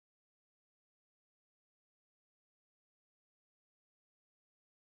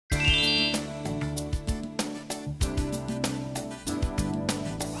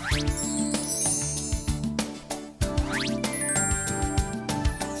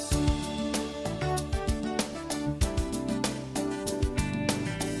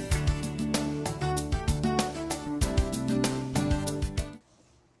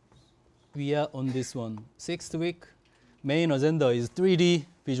we are on this one. 6th week, main agenda is 3D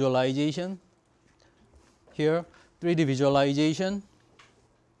visualization. Here, 3D visualization,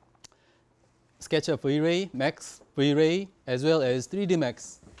 SketchUp V-Ray, Max V-Ray, as well as 3D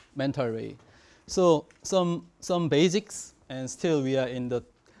Max Mental Ray. So some basics, and still we are in the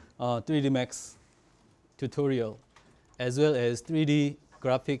 3D Max tutorial, as well as 3D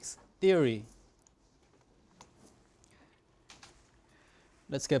graphics theory.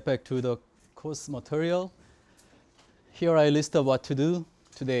 Let's get back to the course material. Here I listed what to do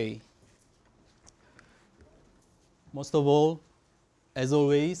today. Most of all, as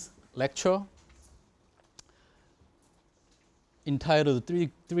always, lecture entitled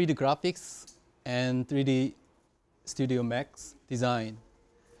 3D Graphics and 3D Studio Max Design,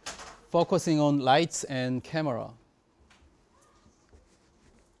 focusing on lights and camera.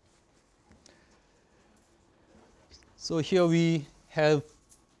 So here we have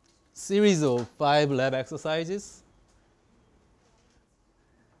series of 5 lab exercises.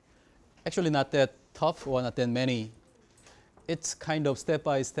 Actually not that tough or not that many. It's kind of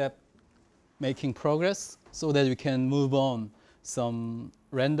step-by-step making progress so that we can move on some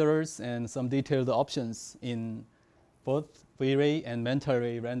renderers and some detailed options in both V-Ray and Mental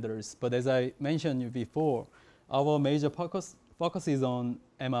Ray renderers. But as I mentioned before, our major focus is on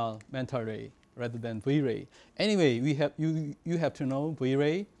MR, Mental Ray, rather than V-Ray. Anyway, you have to know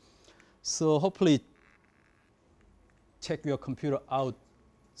V-Ray. So hopefully check your computer out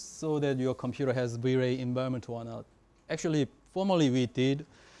so that your computer has V-Ray environment or not. Actually, formally we did.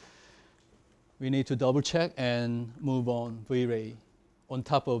 We need to double check and move on V-Ray on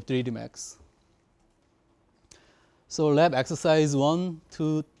top of 3D Max. So lab exercise 1,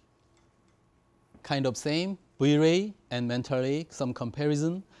 2, kind of same, V-Ray and Mental Ray, some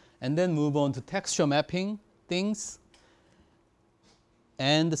comparison, and then move on to texture mapping things,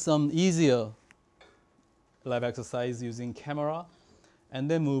 and some easier lab exercise using camera,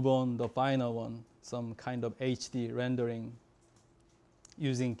 and then move on the final one, some kind of HD rendering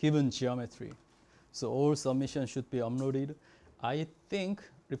using given geometry. So all submissions should be uploaded. I think,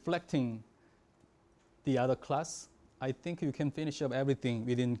 reflecting the other class, I think you can finish up everything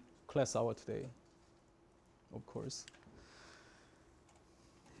within class hour today, of course.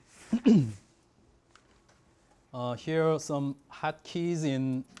 Here are some hotkeys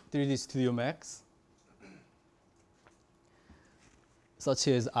in 3D Studio Max, such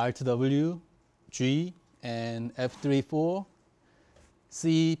as Alt-W, G, and F3-4,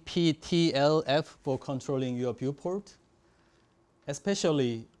 C, P, T, L, F for controlling your viewport,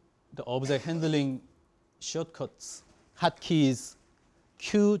 especially the object handling shortcuts, hotkeys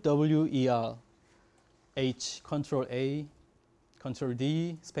Q, W, E, R, H, Control A, Control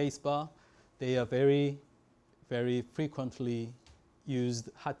D, spacebar. They are very, very frequently used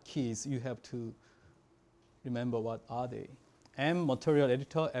hotkeys. You have to remember what are they. M, material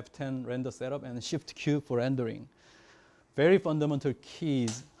editor, F10, render setup, and Shift Q for rendering. Very fundamental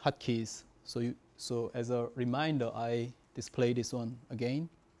keys, hotkeys. So as a reminder, I display this one again.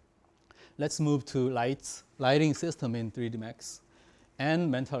 Let's move to lighting system in 3D Max and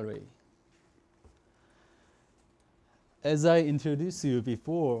Mental Ray. As I introduced you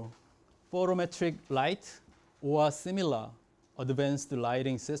before, photometric light or similar advanced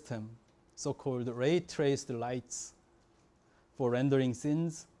lighting system, so-called ray-traced lights for rendering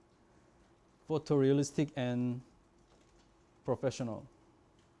scenes, photorealistic and professional.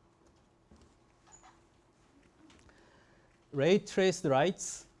 Ray-traced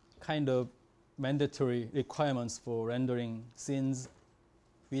lights, kind of mandatory requirements for rendering scenes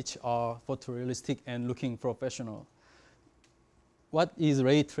which are photorealistic and looking professional. What is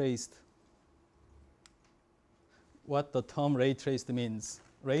ray-traced? What the term ray-traced means?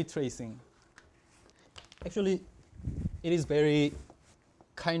 Ray tracing. Actually, it is very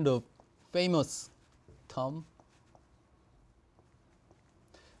kind of famous term.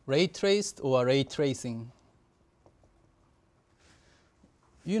 Ray traced or ray tracing.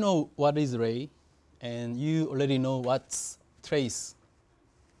 You know what is ray, and you already know what's trace.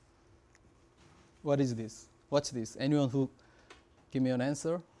 What is this? What's this? Anyone who give me an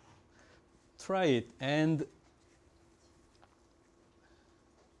answer? Try it. And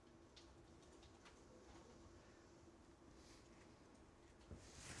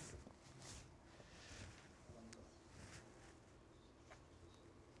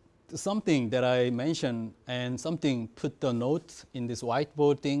something that I mentioned and something put the note in this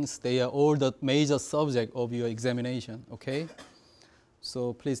whiteboard things, they are all the major subject of your examination, okay?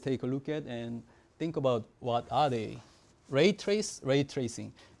 So please take a look at and think about what are they. Ray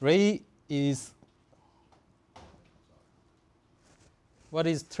tracing. Ray is, what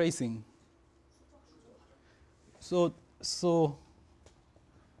is tracing? So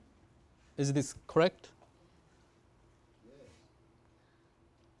is this correct?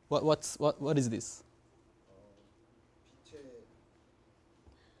 What is this?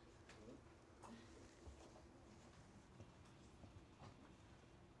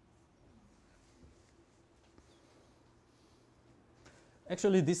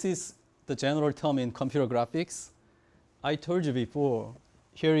 Actually, this is the general term in computer graphics. I told you before,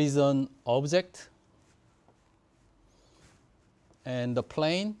 here is an object and the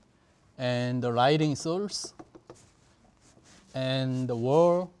plane and the lighting source and the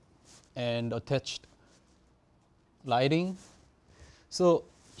wall and attached lighting. So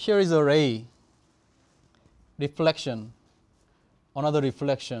here is a ray, reflection, another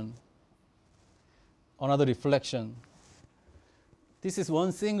reflection, another reflection. This is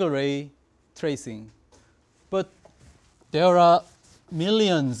one single ray tracing, but there are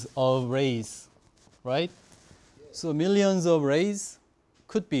millions of rays, right? So millions of rays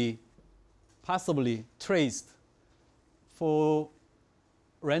could be possibly traced for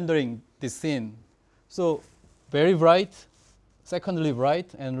rendering this scene. So very bright, secondly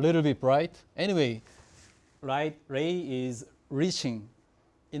bright, and a little bit bright. Anyway, light ray is reaching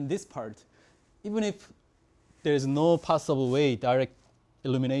in this part, even if there is no possible way direct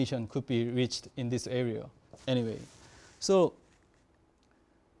illumination could be reached in this area. Anyway, so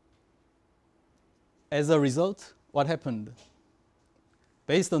as a result, what happened?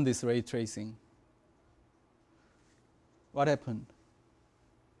 Based on this ray tracing, what happened?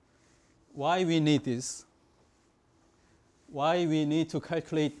 Why we need this? Why we need to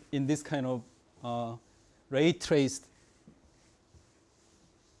calculate in this kind of ray traced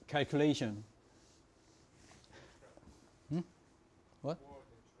calculation? What?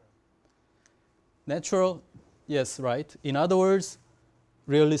 Natural? Yes, right. In other words,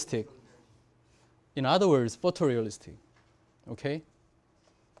 realistic. In other words, photorealistic. Okay?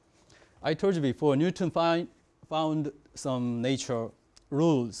 I told you before, Newton found some nature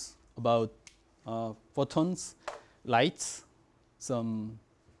rules about photons, lights, some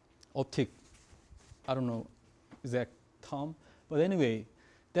optic, I don't know exact term. But anyway,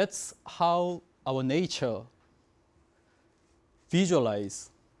 that's how our nature visualize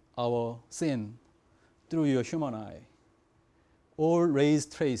our scene through your human eye. All rays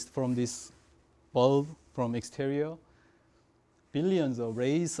traced from this bulb from exterior, billions of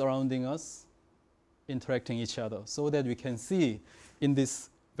rays surrounding us, interacting each other, so that we can see in this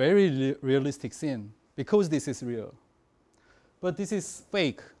very realistic scene, because this is real. But this is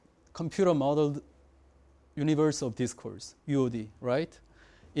fake, computer modeled universe of discourse, UOD, right?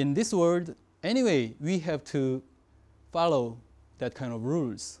 In this world, anyway, we have to follow that kind of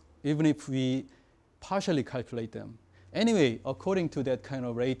rules, even if we partially calculate them. Anyway, according to that kind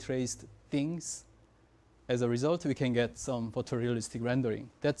of ray traced things, as a result, we can get some photorealistic rendering.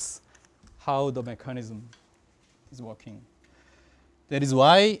 That's how the mechanism is working. That is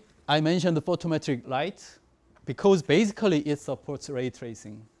why I mentioned the photometric light, because basically it supports ray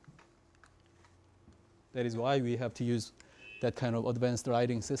tracing. That is why we have to use that kind of advanced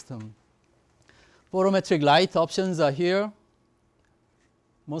lighting system. Photometric light options are here.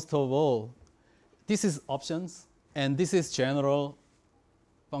 Most of all, this is options, and this is general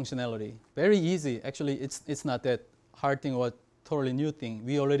functionality. Very easy. Actually, it's not that hard thing or totally new thing.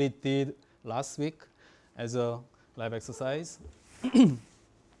 We already did last week as a lab exercise.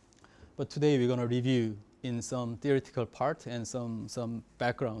 But today we're going to review in some theoretical part and some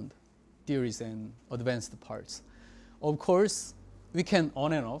background theories and advanced parts. Of course, we can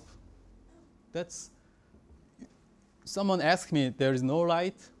on and off. That's someone asked me, there is no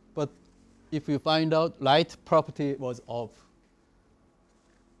light, but if you find out light property was off,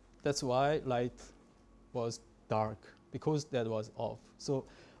 that's why light was dark, because that was off. So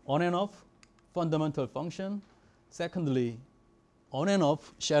on and off, fundamental function. Secondly, on and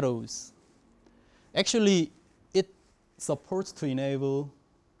off shadows. Actually, it supports to enable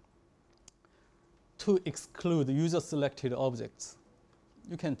to exclude user-selected objects.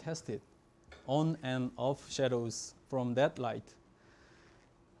 You can test it. On and off shadows from that light.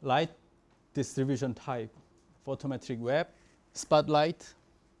 Light distribution type, photometric web, spotlight,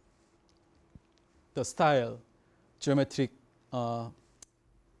 the style, geometric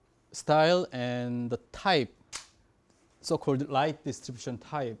style, and the type, so-called light distribution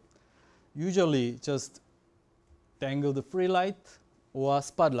type. Usually just dangled free light or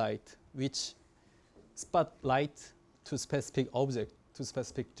spotlight, which spotlight to specific object, to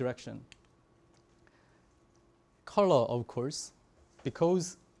specific direction. Color, of course,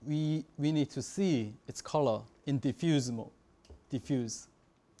 because we need to see its color in diffuse mode, diffuse.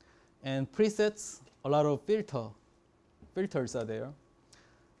 And presets, a lot of filter filters are there.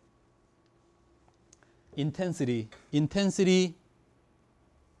 Intensity. Intensity,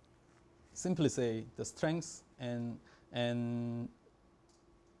 simply say the strength and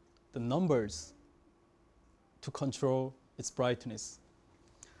the numbers to control its brightness.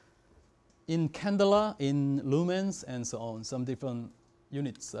 In candela, in lumens, and so on, some different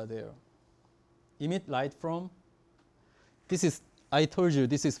units are there. Emit light from. This is, I told you,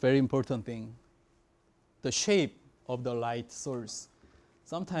 this is very important thing. The shape of the light source.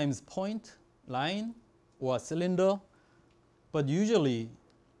 Sometimes point, line, or cylinder, but usually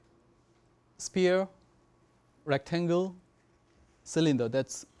sphere, rectangle, cylinder,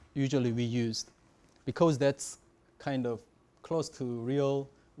 that's usually we used because that's kind of close to real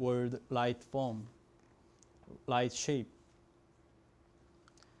world light form, light shape.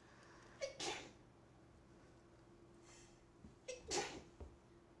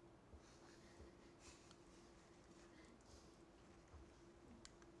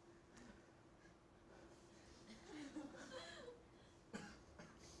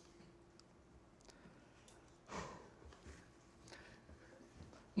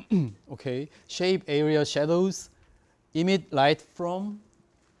 Okay, shape, area, shadows, emit light from,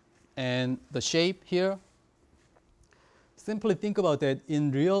 and the shape here. Simply think about that.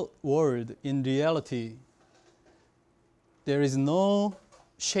 In real world, in reality, there is no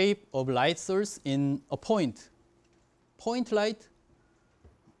shape of light source in a point. Point light,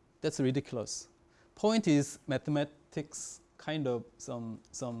 that's ridiculous. Point is mathematics, kind of some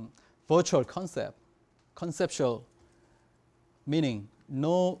virtual concept, conceptual meaning.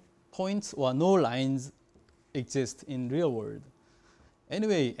 No points or no lines exist in real world.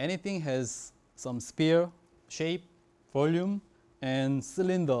 Anyway, anything has some sphere, shape, volume, and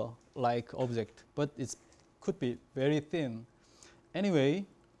cylinder-like object, but it could be very thin. Anyway,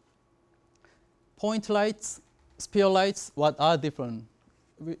 point lights, sphere lights, what are different?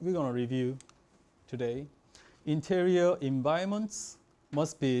 We're going to review today. Interior environments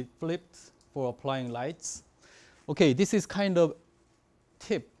must be flipped for applying lights. Okay, this is kind of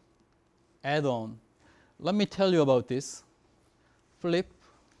tip, add-on. Let me tell you about this. Flip.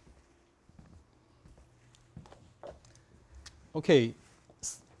 Okay,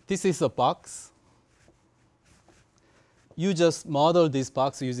 this is a box. You just model this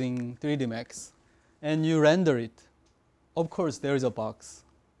box using 3D Max, and you render it. Of course, there is a box,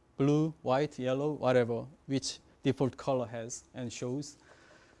 blue, white, yellow, whatever, which default color has and shows.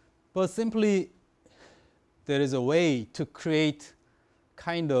 But simply, there is a way to create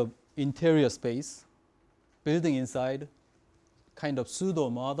kind of interior space, building inside, kind of pseudo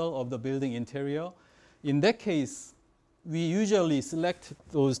model of the building interior. In that case, we usually select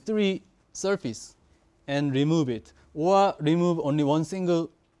those 3 surfaces and remove it, or remove only one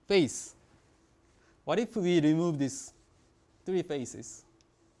single face. What if we remove these 3 faces?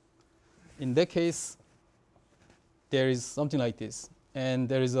 In that case, there is something like this, and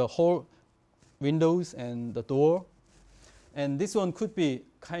there is a whole windows and the door. And this one could be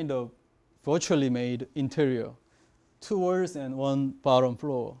kind of virtually made interior, 2 walls and 1 bottom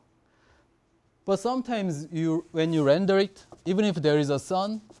floor. But sometimes when you render it, even if there is a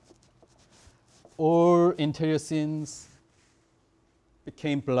sun, all interior scenes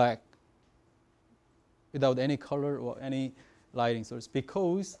became black without any color or any lighting source,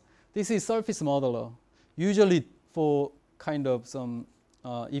 because this is surface modeler. Usually for kind of some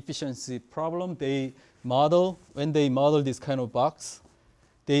efficiency problem, when they model this kind of box,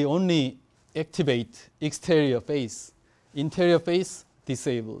 they only activate exterior face. Interior face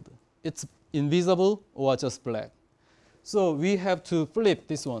disabled. It's invisible or just black. So we have to flip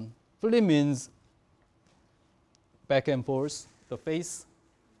this one. Flip means back and forth, the face,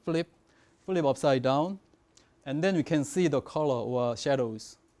 flip upside down, and then we can see the color or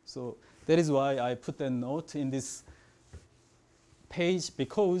shadows. So that is why I put a note in this page,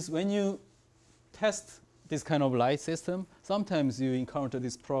 because when you test this kind of light system, sometimes you encounter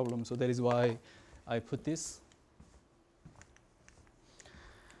this problem. So that is why I put this.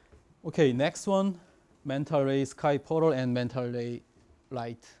 Okay, next one, mental ray sky portal and mental ray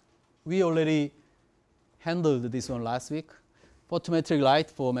light. We already handled this one last week. Photometric light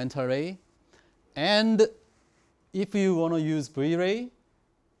for mental ray. And if you want to use V-ray,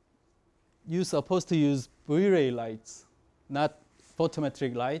 you're supposed to use V-ray lights, not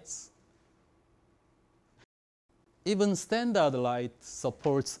photometric lights. Even standard light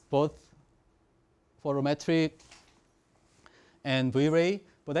supports both photometric and V-ray,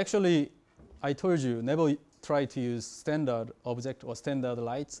 but actually, I told you, never try to use standard object or standard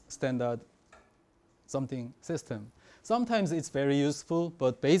lights, standard something system. Sometimes it's very useful,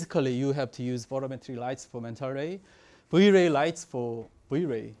 but basically you have to use photometric lights for mental ray. V-ray lights for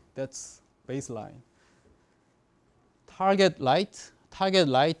V-ray. That's baseline. Target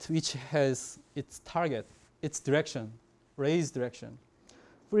light which has its target, its direction, ray's direction.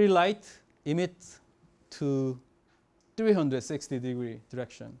 Free light emits to 360-degree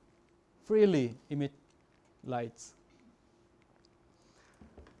direction. Freely emit lights.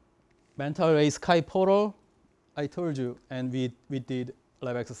 Mental ray sky portal, I told you, and we did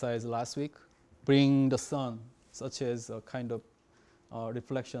lab exercise last week. Bring the sun, such as a kind of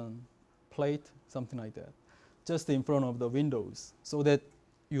reflection plate, something like that, just in front of the windows, so that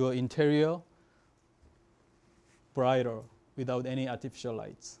your interior brighter without any artificial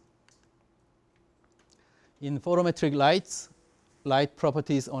lights. In photometric lights, light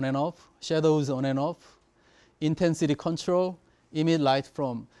properties on and off, shadows on and off, intensity control, emit light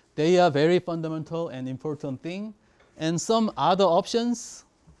from. They are very fundamental and important thing. And some other options,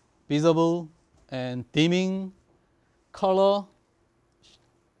 visible and dimming, color,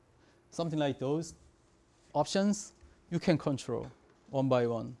 something like those options, you can control one by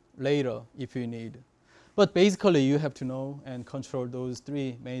one later if you need. But basically, you have to know and control those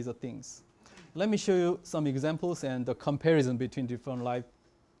three major things. Let me show you some examples and the comparison between different light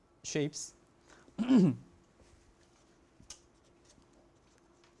shapes.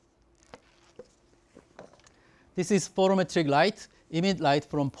 This is photometric light, emit light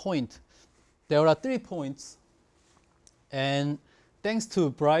from point. There are 3 points, and thanks to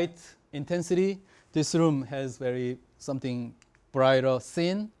bright intensity, this room has something brighter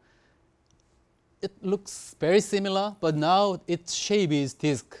scene. It looks very similar, but now its shape is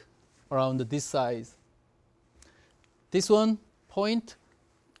disc around this size. This one point,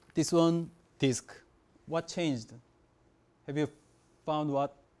 this one disc. What changed? Have you found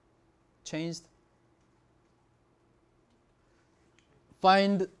what changed?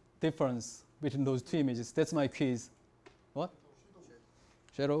 Find difference between those two images. That's my quiz. What?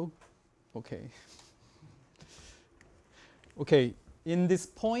 Shadow? Okay. Okay, in this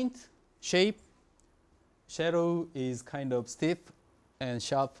point shape, shadow is kind of stiff and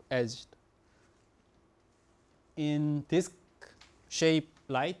sharp edged. In disc shape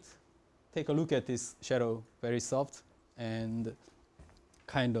light, take a look at this shadow, very soft and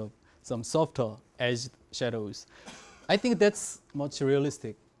kind of some softer edged shadows. I think that's much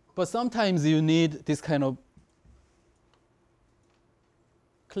realistic. But sometimes you need this kind of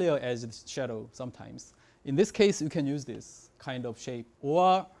clear edged shadow sometimes. In this case, you can use this kind of shape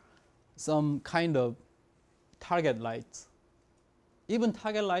or some kind of target light. Even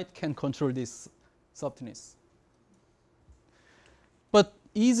target light can control this softness. But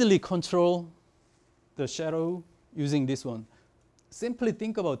easily control the shadow using this one. Simply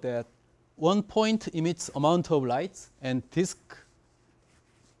think about that. One point emits amount of light, and disc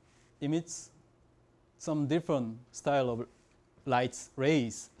emits some different style of lights,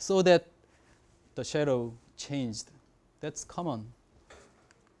 rays, so that the shadow changed. That's common.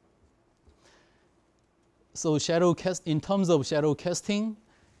 So in terms of shadow casting,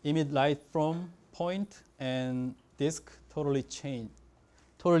 emit light from point and disc totally changed,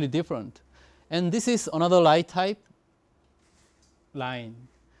 totally different. And this is another light type, line.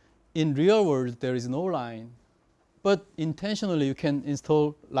 In real world, there is no line, but intentionally you can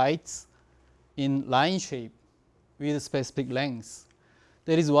install lights in line shape with a specific length.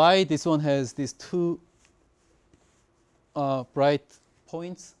 That is why this one has these 2 bright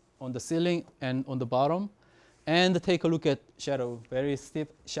points on the ceiling and on the bottom. And take a look at shadow, very stiff,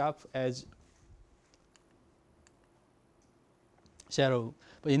 sharp edge shadow.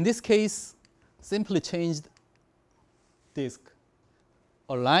 But in this case, simply changed disc.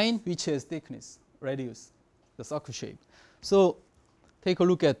 A line which has thickness, radius, the circle shape. So take a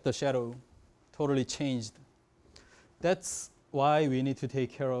look at the shadow, totally changed. That's why we need to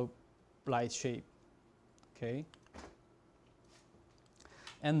take care of light shape. Okay.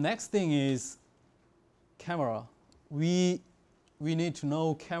 And next thing is camera. We need to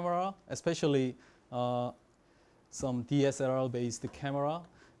know camera, especially some DSLR-based camera.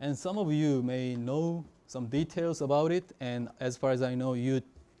 And some of you may know some details about it. And as far as I know, you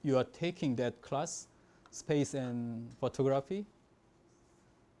are taking that class, space and photography.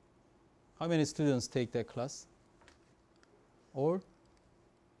 How many students take that class? Or?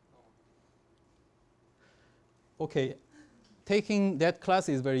 Okay, taking that class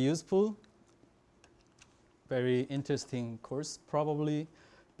is very useful, very interesting course probably,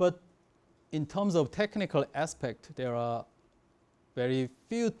 but in terms of technical aspect, there are very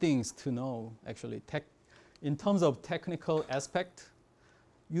few things to know actually. In terms of technical aspect,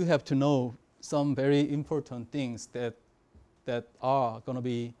 you have to know some very important things that are going to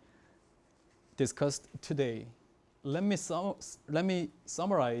be discussed today. let me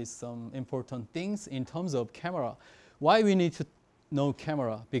summarize some important things in terms of camera. Why we need to know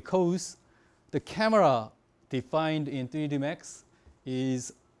camera? Because the camera defined in 3D Max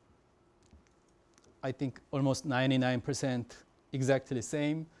is, I think, almost 99% exactly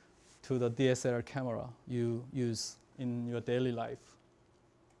same to the DSLR camera you use in your daily life.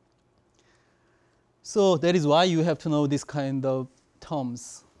 So that is why you have to know this kind of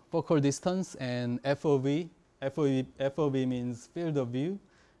terms, focal distance and FOV. FOV means field of view,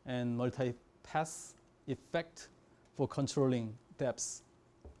 and multi-pass effect for controlling depths.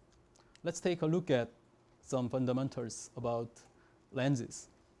 Let's take a look at some fundamentals about lenses.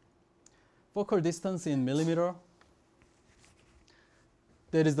 Focal distance in millimeter.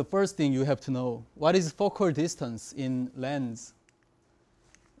 That is the first thing you have to know. What is focal distance in lens?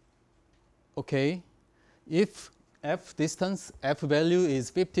 Okay, if f distance, f value is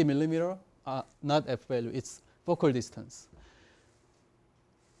 50 millimeter, not f value, it's focal distance.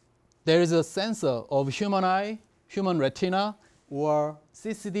 There is a sensor of human eye, human retina, or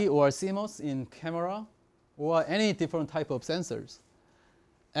CCD or CMOS in camera, or any different type of sensors,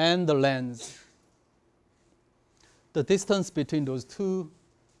 and the lens. The distance between those two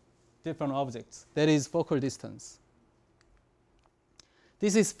different objects, that is focal distance.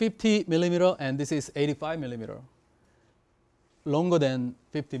 This is 50 millimeter and this is 85 millimeter, longer than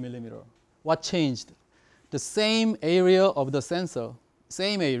 50 millimeter. What changed? The same area of the sensor,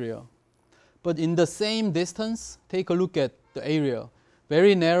 same area, but in the same distance, take a look at the area.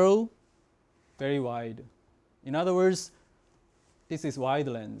 Very narrow, very wide. In other words, this is wide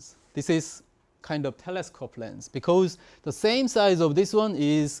lens. This is kind of telescope lens because the same size of this one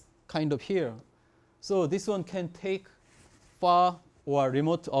is kind of here. So this one can take far or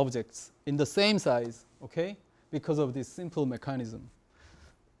remote objects in the same size, okay? Because of this simple mechanism.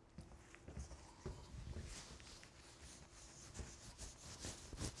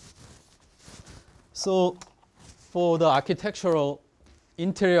 So for the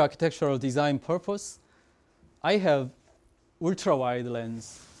interior architectural design purpose, I have ultra-wide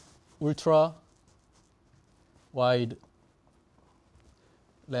lens, ultra-wide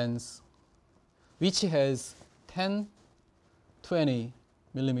lens, which has 10, 20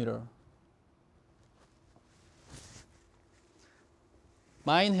 millimeter.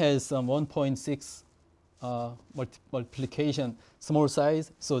 Mine has some 1.6 multiplication, small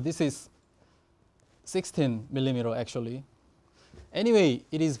size, so this is 16 millimeter actually. Anyway,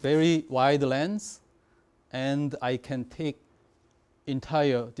 it is very wide lens, and I can take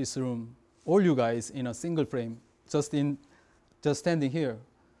entire this room, all you guys, in a single frame, just standing here,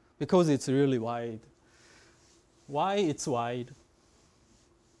 because it's really wide. Why it's wide?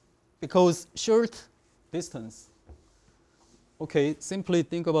 Because short distance. Okay, simply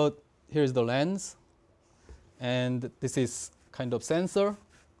think about, here's the lens, and this is kind of sensor.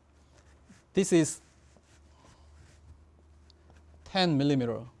 This is 10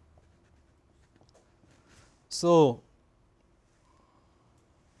 millimeter. So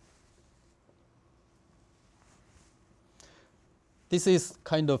this is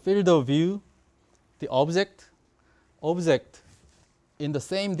kind of field of view. The object in the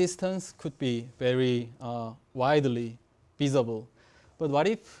same distance could be very widely visible. But what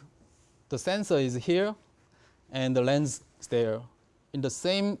if the sensor is here and the lens is there? In the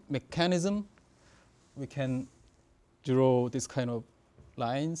same mechanism, we can draw this kind of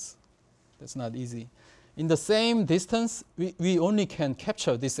lines. That's not easy. In the same distance, we only can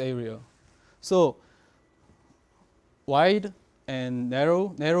capture this area. So wide and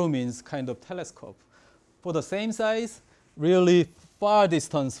narrow. Narrow means kind of telescope. For the same size, really far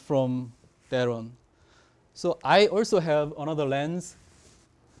distance from that one. So I also have another lens,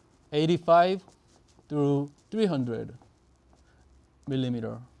 85 through 300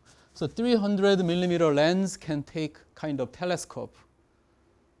 millimeter. So 300 millimeter lens can take kind of telescope,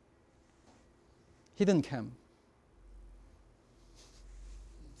 hidden cam.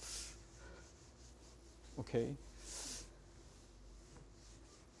 Okay.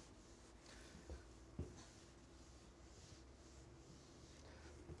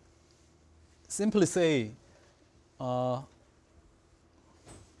 Simply say,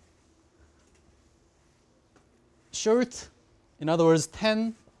 short, in other words,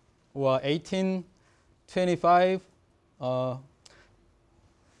 10 or 18, 25,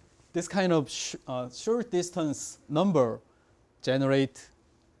 this kind of short distance number generate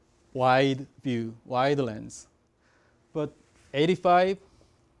wide view, wide lens. But 85,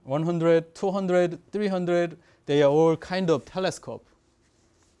 100, 200, 300, they are all kind of telescope.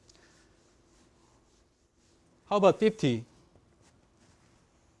 How about 50?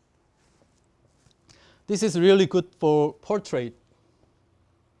 This is really good for portrait.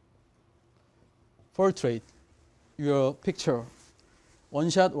 Portrait, your picture, one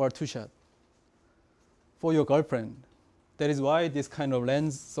shot or two shot for your girlfriend. That is why this kind of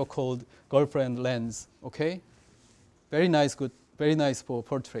lens, so-called girlfriend lens, okay? Very nice, good, very nice for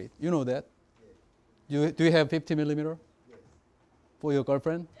portrait. You know that? Yes. Do you have 50 millimeter? Yes. For your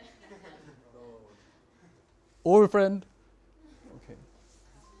girlfriend? No. Old friend? Okay.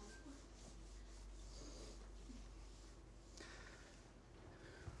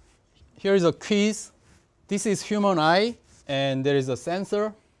 Here is a quiz. This is human eye, and there is a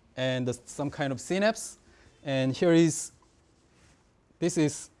sensor and some kind of synapse. And here is, this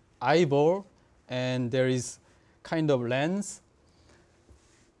is eyeball, and there is kind of lens.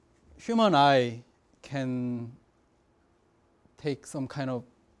 Human eye can take some kind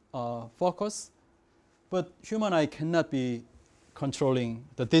of focus, but human eye cannot be controlling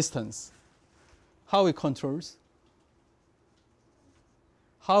the distance. How it controls?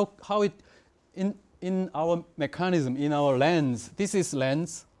 How it, in our mechanism, in our lens, this is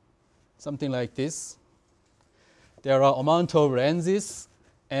lens, something like this. There are amount of lenses,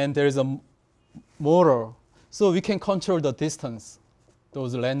 and there is a motor. So we can control the distance,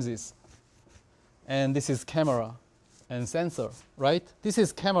 those lenses. And this is camera and sensor, right? This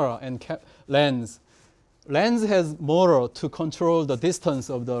is camera and lens. Lens has motor to control the distance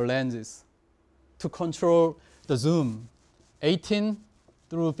of the lenses, to control the zoom, 18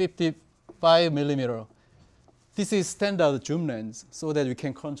 through 55 millimeter. This is standard zoom lens, so that we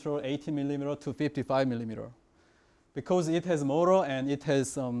can control 18 millimeter to 55 millimeter. Because it has motor and it has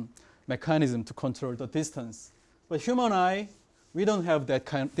some mechanism to control the distance. But human eye, we don't have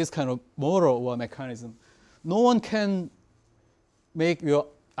this kind of motor or mechanism. No one can make your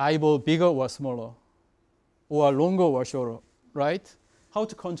eyeball bigger or smaller, or longer or shorter, right? How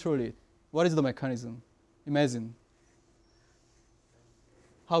to control it? What is the mechanism? Imagine.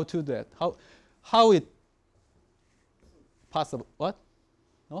 How to do that? How it possible? What?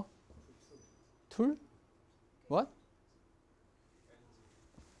 No? Tool? What?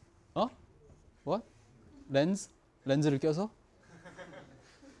 What? 렌즈? 렌즈를 껴서?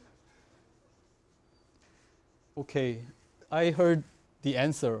 Okay, I heard the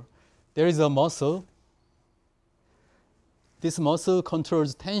answer. There is a muscle. This muscle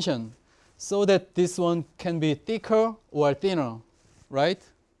controls tension so that this one can be thicker or thinner, right?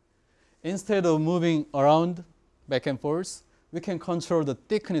 Instead of moving around back and forth, we can control the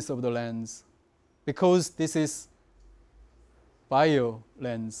thickness of the lens because this is bio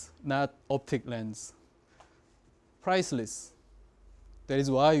lens, not optic lens. Priceless. That is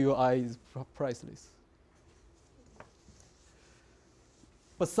why your eye is priceless.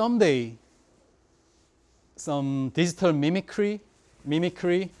 But someday, some digital mimicry,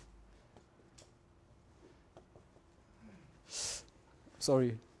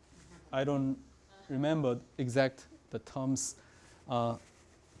 sorry, I don't remember the terms, the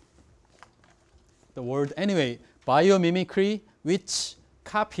word. Anyway, biomimicry, which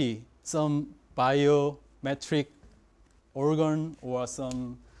copy some biometric organ or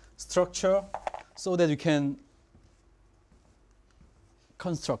some structure so that you can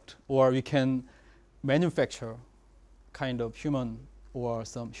construct or we can manufacture kind of human or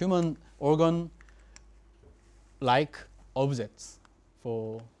some human organ like objects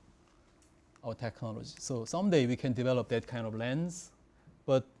for our technology. So someday we can develop that kind of lens,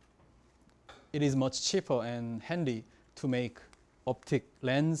 but it is much cheaper and handy to make optic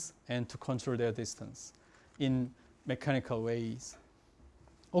lens and to control their distance in mechanical ways.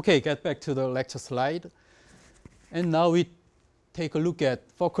 Okay, get back to the lecture slide. And now we take a look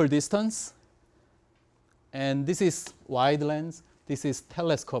at focal distance. And this is wide lens. This is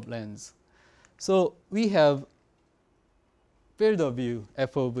telescope lens. So we have field of view,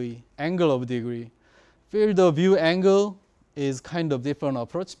 FOV, angle of degree. Field of view angle is kind of different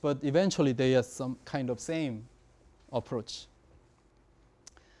approach, but eventually they are some kind of same approach.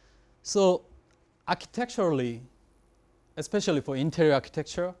 So architecturally, especially for interior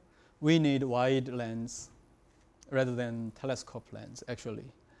architecture, we need wide lens rather than telescope lens, actually.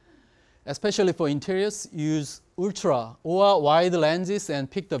 Especially for interiors, use ultra or wide lenses and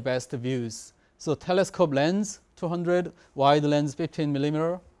pick the best views. So telescope lens, 200, wide lens, 15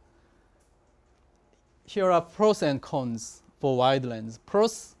 millimeter. Here are pros and cons for wide lens.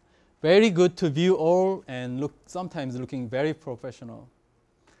 Pros, very good to view all and sometimes looking very professional.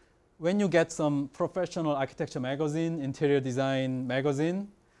 When you get some professional architecture magazine, interior design magazine,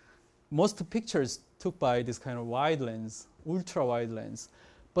 most pictures took by this kind of wide lens, ultra wide lens.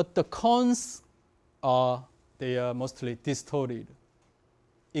 But the cons are they are mostly distorted,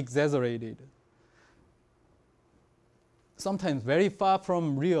 exaggerated. sometimes very far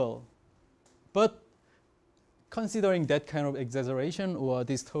from real. But considering that kind of exaggeration or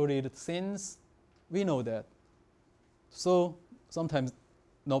distorted scenes, we know that. So sometimes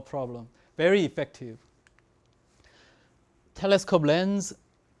no problem. Very effective. Telescope lens,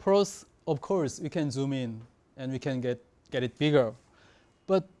 pros, of course, we can zoom in and we can get it bigger.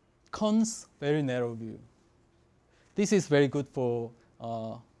 But cons, very narrow view. This is very good for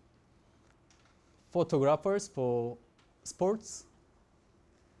photographers for sports,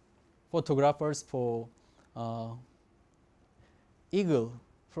 photographers for eagle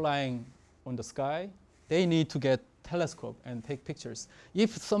flying on the sky. They need to get telescope and take pictures.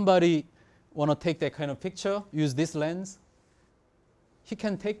 If somebody want to take that kind of picture, use this lens, he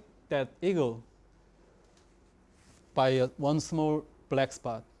can take that eagle by one small black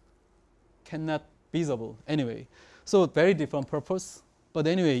spot. Cannot visible anyway. So very different purpose. But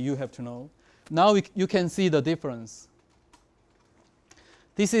anyway, you have to know. Now you can see the difference.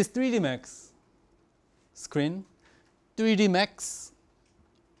 This is 3D Max screen. 3D Max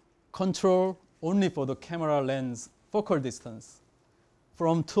control only for the camera lens focal distance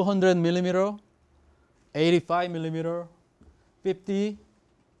from 200 millimeter, 85 millimeter, 50,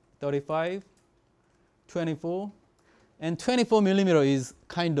 35, 24, and 24 millimeter is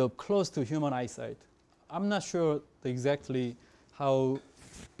kind of close to human eyesight. I'm not sure exactly how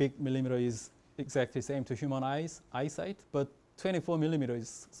big millimeter is exactly same to human eyesight, but 24 millimeter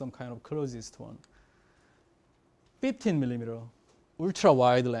is some kind of closest one. 15 millimeter, ultra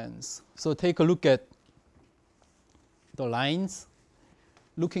wide lens. So take a look at the lines,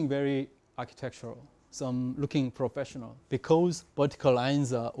 looking very architectural, some looking professional because vertical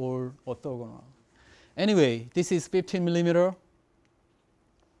lines are all orthogonal. Anyway, this is 15 millimeter,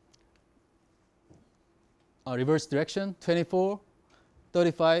 reverse direction, 24,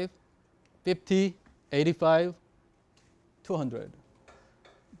 35, 50, 85, 200.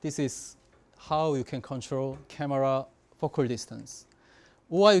 This is how you can control camera focal distance.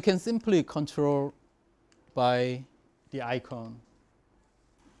 Or you can simply control by the icon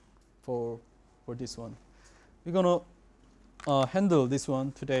for this one. We're going to handle this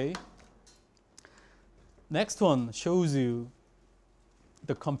one today. Next one shows you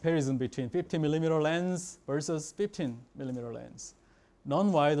the comparison between 50 millimeter lens versus 15 millimeter lens.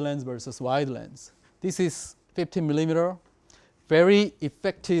 Non-wide lens versus wide lens. This is 15 millimeter, very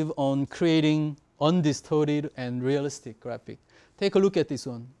effective on creating undistorted and realistic graphic. Take a look at this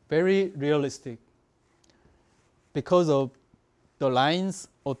one, very realistic. Because of the lines,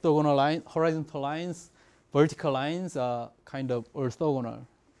 orthogonal line, horizontal lines, vertical lines are kind of orthogonal,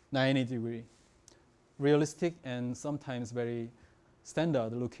 90 degree. Realistic and sometimes very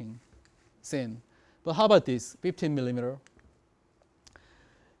standard looking scene. But how about this, 15 millimeter?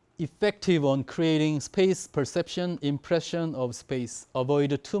 Effective on creating space perception, impression of space.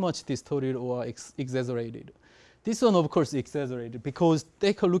 Avoid too much distorted or exaggerated. This one, of course, exaggerated because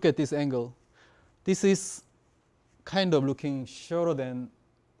take a look at this angle. This is kind of looking shorter than,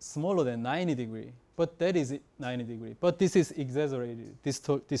 smaller than 90 degree. But that is 90 degree. But this is exaggerated,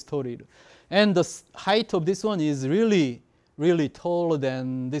 distorted. And the height of this one is really, really taller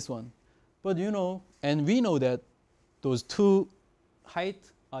than this one. But you know, and we know that those two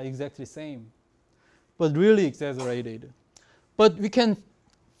heights are exactly same, but really exaggerated. But we can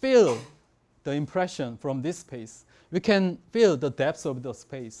feel the impression from this space. We can feel the depth of the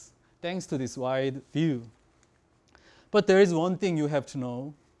space thanks to this wide view. But there is one thing you have to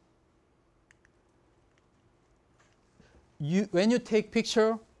know. When you take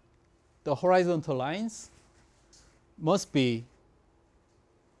picture, the horizontal lines must be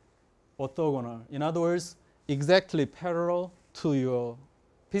orthogonal. In other words, exactly parallel to your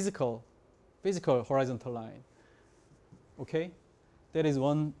physical horizontal line. Okay? That is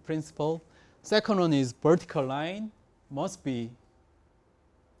one principle. Second one is vertical line must be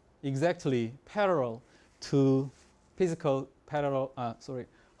exactly parallel to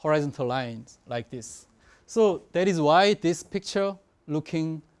horizontal lines like this. So that is why this picture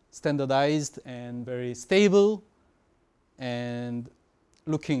looking standardized and very stable and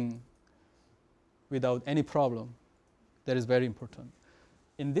looking without any problem. That is very important.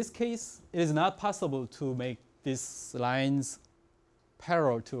 In this case, it is not possible to make these lines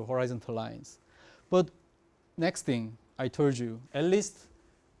parallel to horizontal lines. But next thing I told you, at least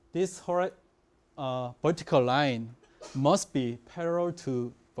this vertical line must be parallel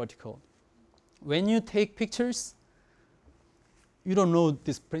to vertical. When you take pictures, you don't know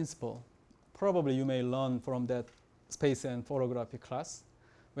this principle. Probably you may learn from that space and photography class.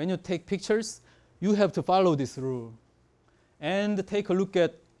 When you take pictures, you have to follow this rule. And take a look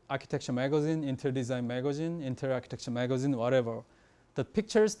at architecture magazine, interior design magazine, interior architecture magazine, whatever. The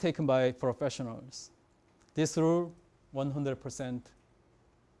pictures taken by professionals. This rule 100%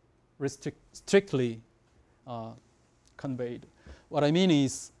 strictly conveyed. What I mean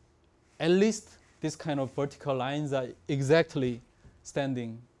is, at least this kind of vertical lines are exactly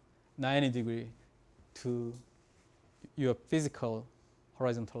standing 90 degrees to your physical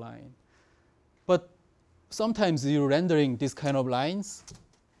horizontal line. But sometimes you're rendering this kind of lines.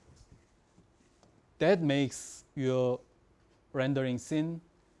 That makes your rendering scene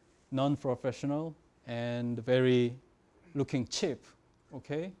non-professional and very looking cheap,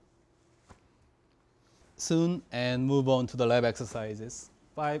 okay? Soon, and move on to the lab exercises.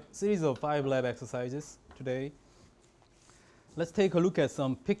 Series of 5 lab exercises today. Let's take a look at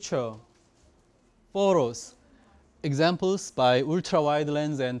some picture photos, examples by ultra-wide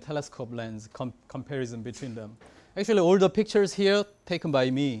lens and telescope lens, comparison between them. Actually, all the pictures here taken by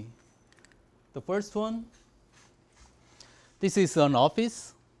me. The first one, this is an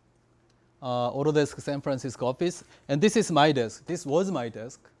office, Autodesk San Francisco office, and this is my desk. This was my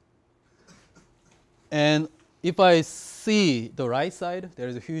desk. And if I see the right side, there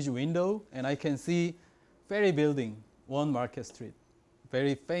is a huge window, and I can see ferry building, 1 Market Street.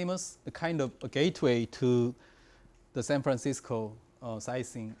 Very famous, a kind of a gateway to the San Francisco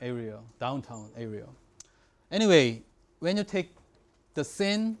sightseeing area, downtown area. Anyway, when you take the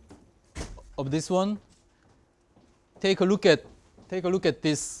scene of this one, take a look at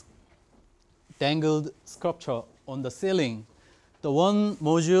this dangled sculpture on the ceiling. The one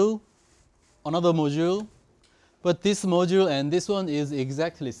module, another module, but this module and this one is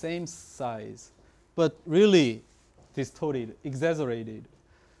exactly same size, but really distorted, exaggerated.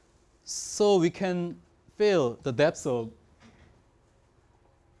 So we can feel the depths of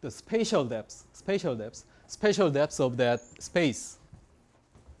the spatial depths of that space.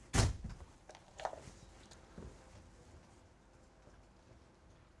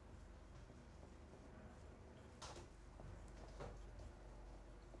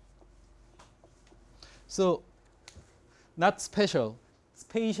 So, not spatial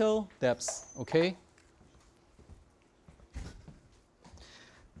depths, okay?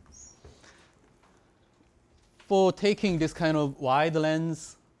 For taking this kind of wide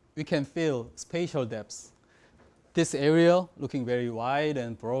lens, we can feel spatial depths. This area looking very wide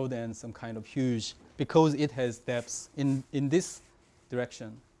and broad and some kind of huge because it has depths in this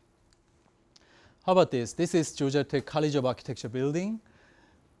direction. How about this? This is Georgia Tech College of Architecture building.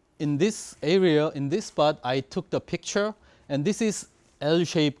 In this area, in this spot, I took the picture, and this is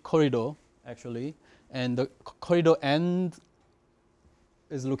L-shaped corridor, actually, and the corridor end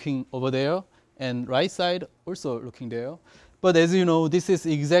is looking over there, and right side also looking there. But as you know, this is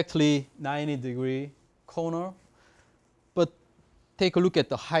exactly 90-degree corner. But take a look at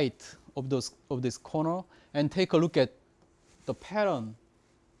the height of this corner, and take a look at the pattern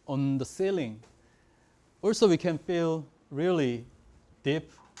on the ceiling. Also, we can feel really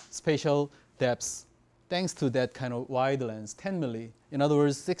deep spatial depths thanks to that kind of wide lens, 10 milli. In other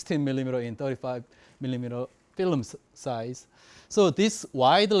words, 16 millimeter in 35 millimeter film size. So this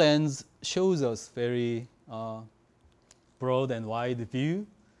wide lens shows us very broad and wide view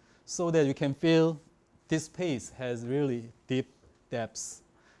so that you can feel this space has really deep depths.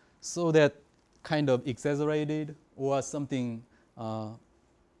 So that kind of exaggerated or something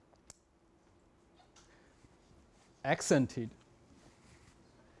accented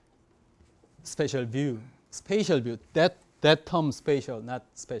spatial view. That term spatial, not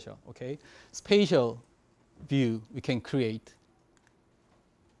special, okay? Spatial view we can create.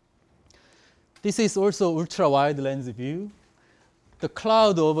 This is also ultra-wide lens view. The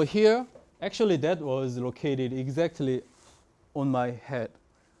cloud over here, actually that was located exactly on my head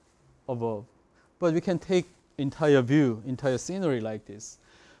above. But we can take entire view, entire scenery like this.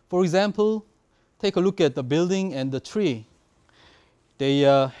 For example, take a look at the building and the tree. They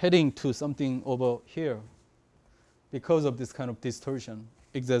are heading to something over here because of this kind of distortion,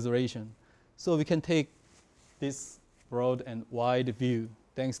 exaggeration. So we can take this broad and wide view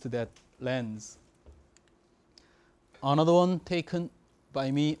thanks to that lens. Another one taken by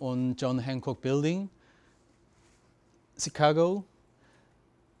me on John Hancock Building, Chicago.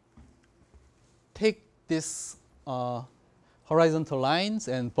 Take this horizontal lines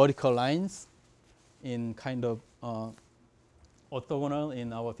and vertical lines in kind of orthogonal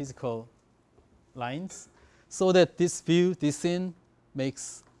in our physical lines, so that this view, this scene,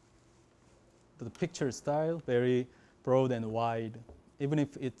 makes the picture style very broad and wide, even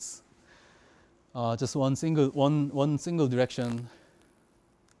if it's just one single direction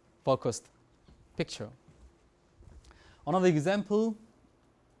focused picture. Another example,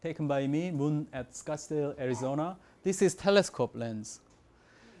 taken by me, moon at Scottsdale, Arizona. This is telescope lens.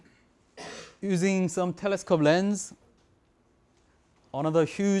 Using some telescope lens, another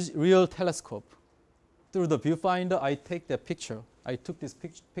huge real telescope. Through the viewfinder, I take that picture. I took this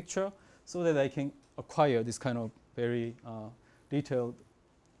picture so that I can acquire this kind of very detailed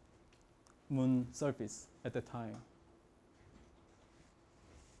moon surface at the time.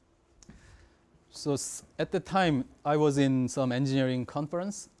 So at the time, I was in some engineering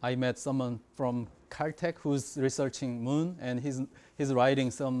conference. I met someone from Caltech who's researching moon, and he's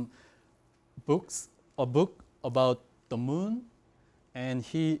writing some a book about the moon, and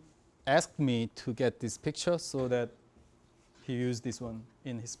he asked me to get this picture so that he used this one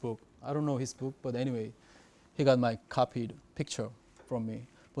in his book. I don't know his book, but anyway, he got my copied picture from me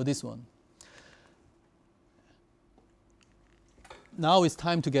for this one. Now it's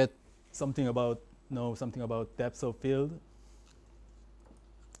time to get something about depth of field.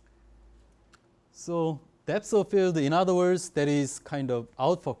 So depth of field, in other words, that is kind of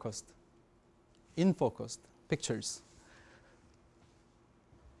out-focused, in-focused pictures.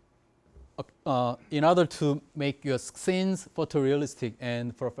 In order to make your scenes photorealistic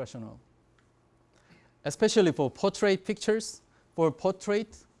and professional. Especially for portrait pictures. For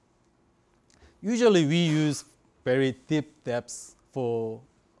portrait, usually we use very deep depths for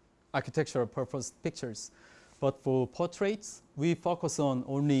architectural purpose pictures. But for portraits, we focus on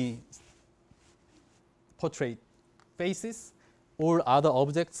only portrait faces or other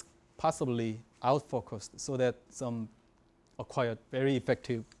objects possibly out-focused so that some acquired very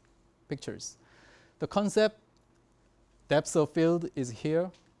effective pictures. The concept, depth of field, is here.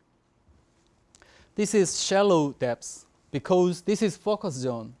 This is shallow depths because this is focus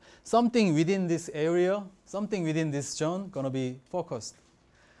zone. Something within this area, something within this zone gonna be focused.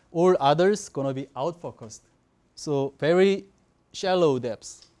 All others gonna be out-focused. So very shallow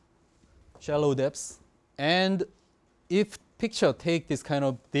depths. Shallow depths. And if picture take this kind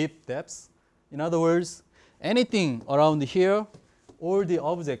of deep depths, in other words, anything around here, all the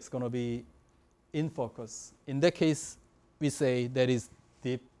objects gonna be in focus. In that case, we say that is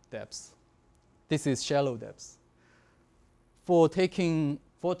deep depths. This is shallow depths. For taking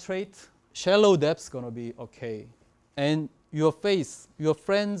portrait, shallow depths gonna be okay. And your face, your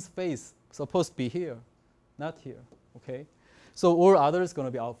friend's face, supposed to be here, not here, okay? So all others gonna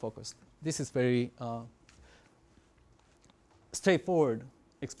be out focused. This is very straightforward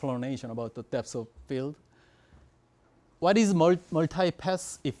explanation about the depth of field. What is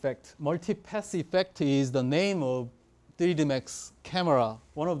multi-pass effect? Multi-pass effect is the name of 3D Max camera,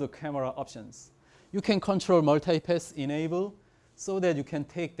 one of the camera options. You can control multi-pass enable so that you can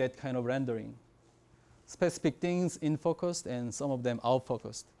take that kind of rendering. Specific things in focused and some of them out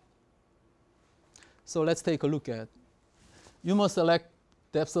focused. So let's take a look at. You must select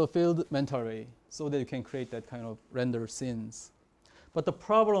depth of field mental array so that you can create that kind of render scenes. But the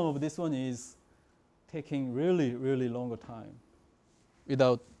problem of this one is taking really, really longer time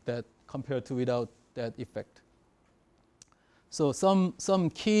without that, compared to without that effect. So some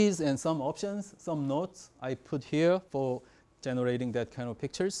keys and some options, some notes I put here for generating that kind of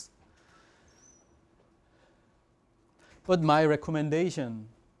pictures. But my recommendation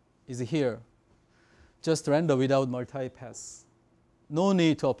is here. Just render without multi-pass. No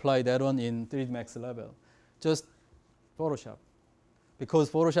need to apply that one in 3D Max level. Just Photoshop. Because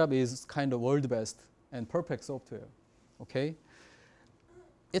Photoshop is kind of world best and perfect software, okay?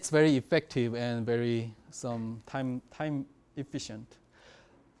 It's very effective and very time efficient.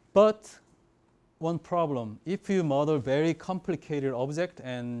 But one problem, if you model very complicated object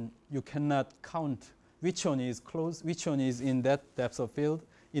and you cannot count which one is close, which one is in that depth of field,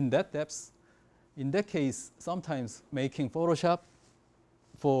 in that depth, in that case, sometimes making Photoshop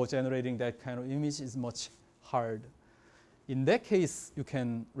for generating that kind of image is much hard. In that case, you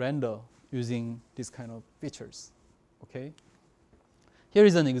can render using this kind of features, okay? Here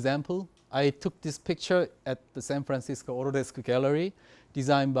is an example. I took this picture at the San Francisco Autodesk Gallery,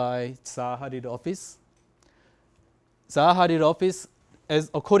 designed by Zaha Hadid office. Zaha Hadid office,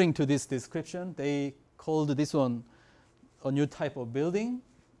 as according to this description, they called this one a new type of building,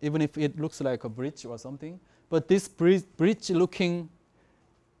 even if it looks like a bridge or something. But this bridge-looking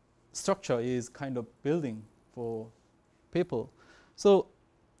structure is kind of building for people. So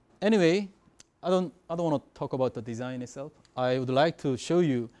anyway, I don't want to talk about the design itself. I would like to show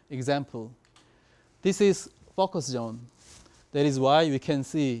you example. This is focus zone. That is why we can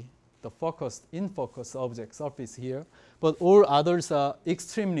see the focused, in focus object surface here, but all others are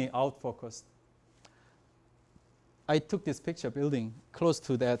extremely out focused. I took this picture building close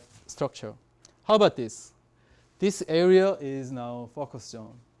to that structure. How about this? This area is now focus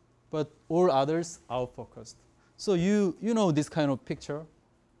zone. but all others out focused. So you know this kind of picture,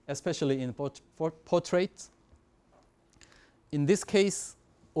 especially in portraits. In this case,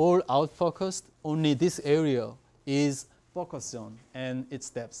 all out focused, only this area is focus zone and its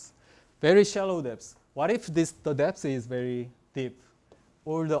depth. Very shallow depth. What if the depth is very deep?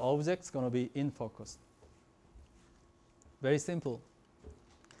 All the objects going to be in focus. Very simple.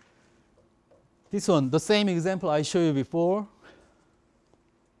 This one, the same example I showed you before.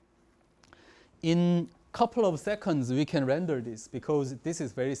 In couple of seconds, we can render this because this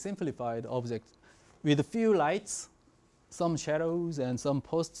is very simplified object. With a few lights, some shadows, and some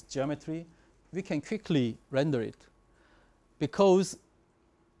post geometry, we can quickly render it. Because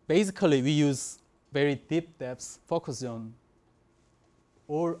basically, we use very deep depth focus zone.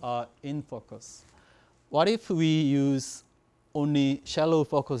 All are in focus. What if we use only shallow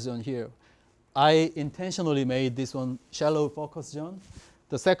focus zone here? I intentionally made this one shallow focus zone,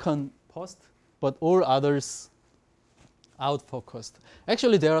 the second post, but all others out focused.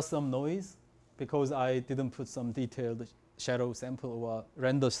 Actually, there are some noise because I didn't put some detailed shadow sample or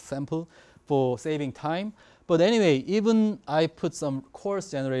render sample for saving time. But anyway, even I put some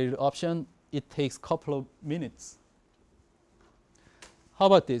coarse generated option, it takes a couple of minutes. How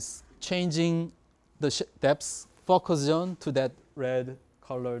about this? Changing the depth focus zone to that red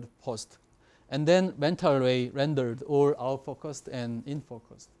colored post. And then mental array rendered all out focused and in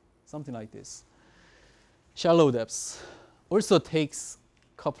focused. Something like this. Shallow depths also takes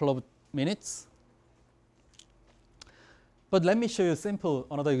a couple of minutes. But let me show you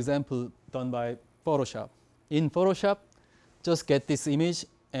another example done by Photoshop. In Photoshop, just get this image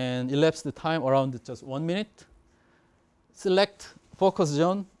and elapse the time around just 1 minute. Select focus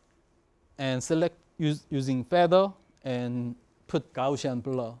zone and select using feather and put Gaussian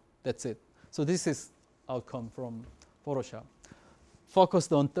blur. That's it. So this is outcome from Photoshop.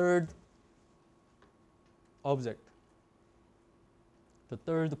 Focused on third object, the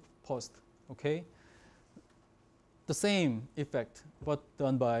third post, okay? The same effect, but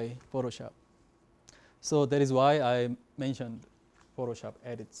done by Photoshop. So that is why I mentioned Photoshop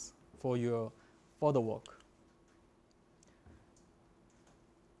edits for your further work.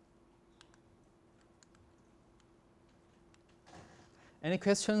 Any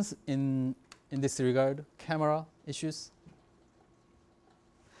questions in this regard? Camera issues?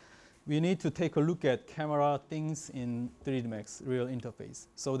 We need to take a look at camera things in 3D Max real interface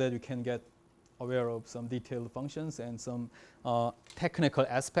so that you can get aware of some detailed functions and some technical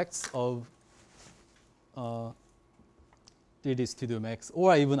aspects of 3D Studio Max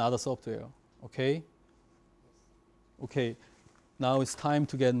or even other software. Okay? Okay. Now it's time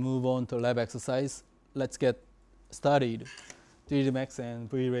to move on to lab exercise. Let's get started. 3D Max and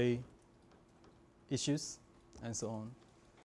V-Ray issues and so on.